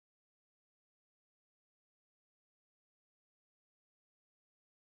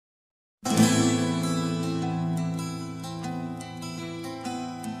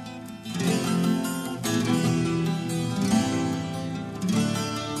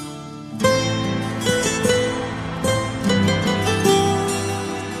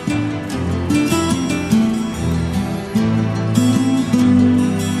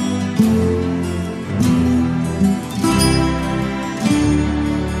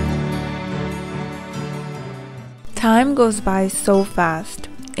Time goes by so fast.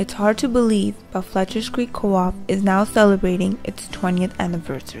 It's hard to believe, but Fletchers Creek Co-op is now celebrating its 20th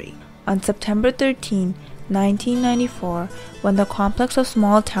anniversary. On September 13, 1994, when the complex of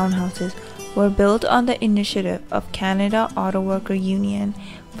small townhouses were built on the initiative of Canada Auto Worker Union,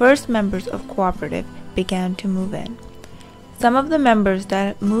 first members of co-operative began to move in. Some of the members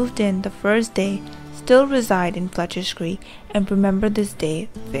that moved in the first day still reside in Fletchers Creek and remember this day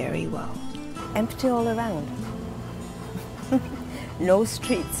very well. Empty all around. No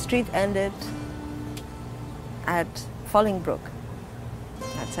street. Street ended at Fallingbrook.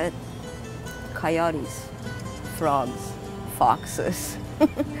 That's it. Coyotes, frogs, foxes,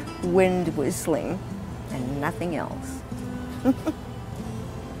 wind whistling, and nothing else. And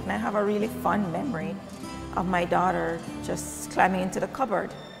I have a really fond memory of my daughter just climbing into the cupboard.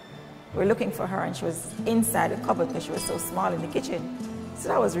 We were looking for her and she was inside the cupboard because she was so small in the kitchen. So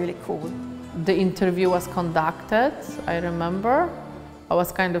that was really cool. The interview was conducted, I remember. I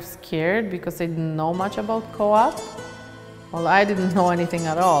was kind of scared because I didn't know much about co-op. Well, I didn't know anything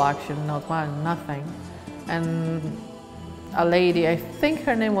at all, actually, nothing. And a lady, I think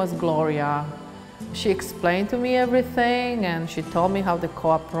her name was Gloria, she explained to me everything and she told me how the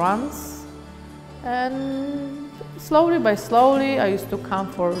co-op runs. And slowly by slowly, I used to come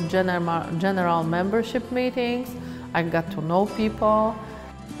for general membership meetings. I got to know people.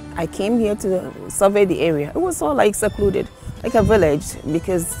 I came here to survey the area. It was all like secluded, like a village,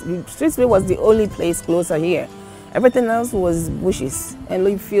 because Streetsville was the only place closer here. Everything else was bushes and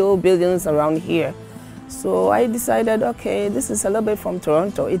only few buildings around here. So I decided, okay, this is a little bit from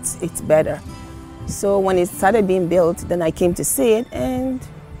Toronto, it's better. So when it started being built, then I came to see it and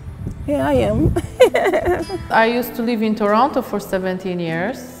here I am. I used to live in Toronto for 17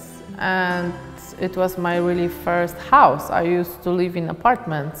 years and it was my really first house. I used to live in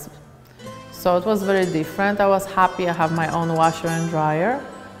apartments. So it was very different. I was happy I have my own washer and dryer.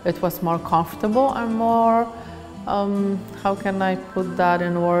 It was more comfortable and more, how can I put that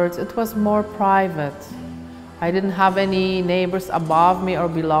in words? It was more private. I didn't have any neighbors above me or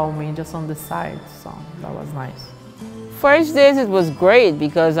below me, just on the side, so that was nice. First days it was great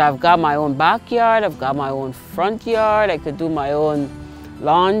because I've got my own backyard, I've got my own front yard, I could do my own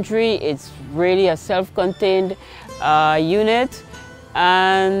laundry. It's really a self-contained unit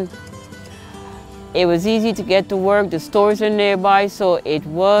and it was easy to get to work. The stores are nearby, so it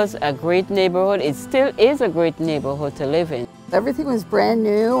was a great neighborhood. It still is a great neighborhood to live in. Everything was brand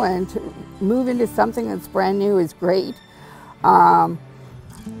new, and to move into something that's brand new is great.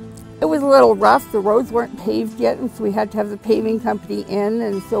 It was a little rough. The roads weren't paved yet, and so we had to have the paving company in,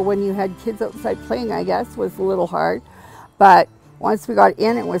 and so when you had kids outside playing, I guess, was a little hard. But once we got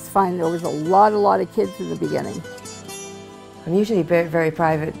in, it was fine. There was a lot of kids in the beginning. I'm usually very, very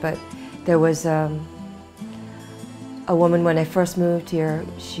private, but there was a woman when I first moved here.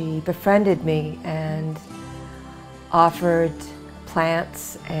 She befriended me and offered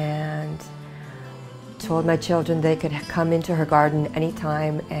plants and told my children they could come into her garden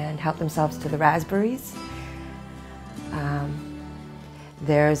anytime and help themselves to the raspberries.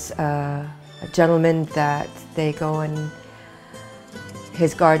 There's a gentleman that they go and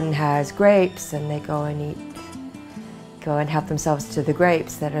his garden has grapes and they go and help themselves to the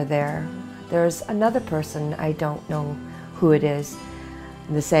grapes that are there. There's another person, I don't know who it is,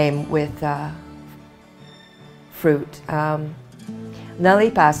 the same with fruit.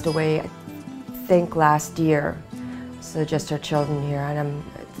 Nellie passed away, I think last year, so just her children here, and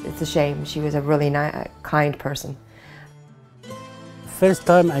it's a shame. She was a really kind person. First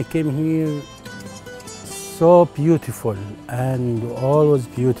time I came here, so beautiful, and all was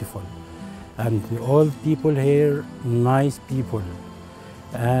beautiful. And all people here, nice people.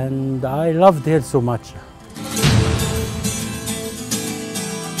 And I loved her so much.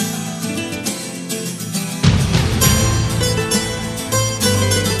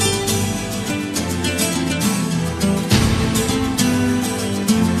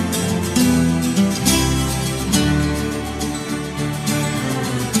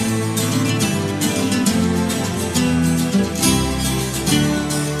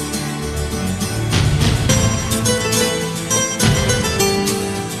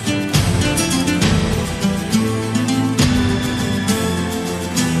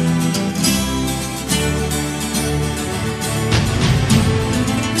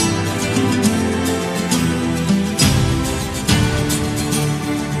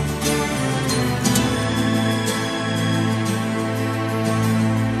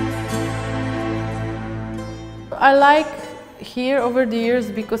 I like here over the years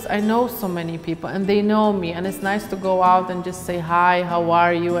because I know so many people and they know me, and it's nice to go out and just say hi, how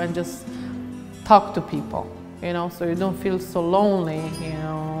are you, and just talk to people. you know, so you don't feel so lonely, you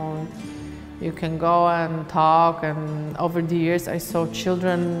know. You can go and talk, and over the years I saw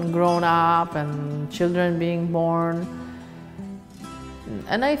children grown up and children being born.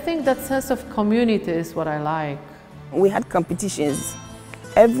 And I think that sense of community is what I like. We had competitions.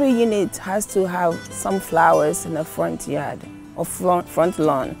 Every unit has to have some flowers in the front yard or front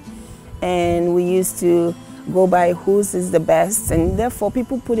lawn. And we used to go by whose is the best, and therefore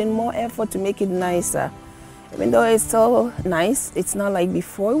people put in more effort to make it nicer. Even though it's still nice, it's not like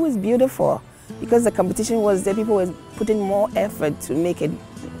before. It was beautiful because the competition was there. People were putting more effort to make it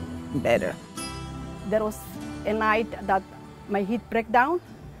better. There was a night that my heat broke down.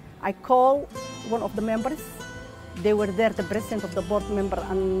 I called one of the members. They were there, the president of the board member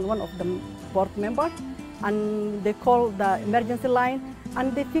and one of the board members, and they called the emergency line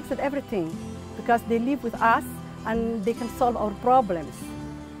and they fixed everything because they live with us and they can solve our problems.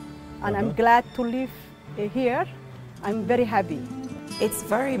 And I'm glad to live here. I'm very happy. It's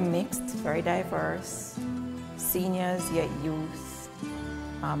very mixed, very diverse. Seniors, yet youth,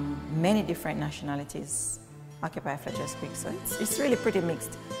 many different nationalities occupy Fletchers Creek, so it's really pretty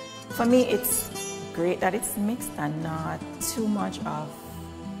mixed. For me, it's great that it's mixed and not too much of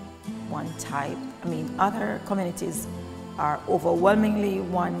one type. I mean, other communities are overwhelmingly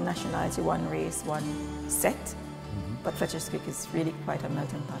one nationality, one race, one set, but Fletchers Creek is really quite a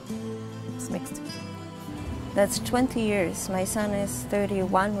melting pot. It's mixed. That's 20 years. My son is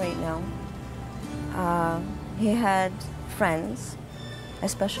 31 right now. He had friends,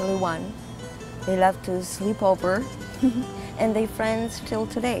 especially one. They love to sleep over, and they're friends till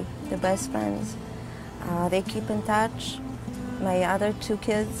today, the best friends. They keep in touch. My other two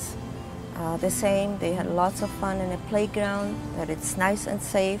kids, the same. They had lots of fun in a playground, that it's nice and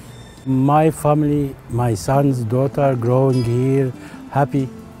safe. My family, my son's daughter growing here, happy,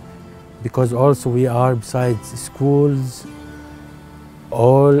 because also we are besides schools,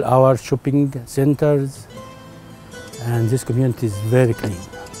 all our shopping centers, and this community is very clean.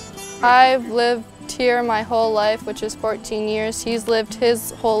 I've lived here my whole life, which is 14 years. He's lived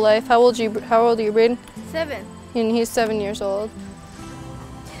his whole life. How old are you, Braden? 7. And he's 7 years old.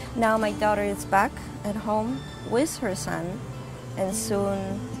 Now my daughter is back at home with her son, and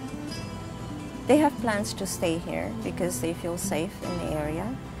soon they have plans to stay here because they feel safe in the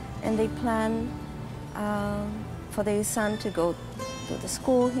area, and they plan for their son to go to the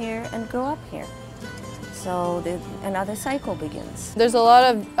school here and grow up here. So another cycle begins. There's a lot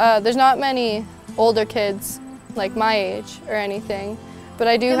of, there's not many older kids like my age or anything, but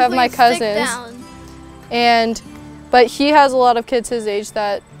I do have my cousins. But he has a lot of kids his age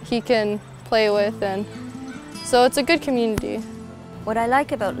that he can play with, and so it's a good community. What I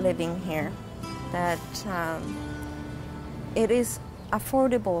like about living here, that it is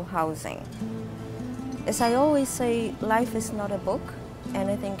affordable housing. As I always say, life is not a book.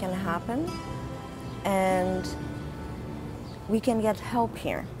 Anything can happen, and we can get help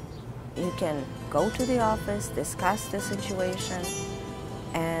here. You can go to the office, discuss the situation,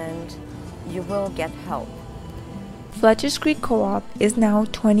 and you will get help. Fletchers Creek Co-op is now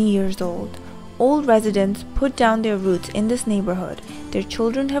 20 years old. Old residents put down their roots in this neighborhood. Their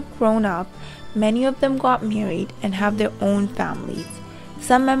children have grown up. Many of them got married and have their own families.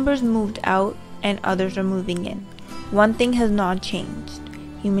 Some members moved out and others are moving in. One thing has not changed: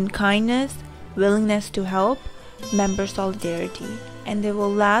 human kindness, willingness to help, member solidarity, and they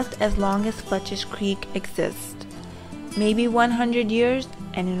will last as long as Fletchers Creek exists. Maybe 100 years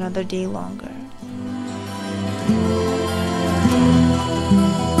and another day longer.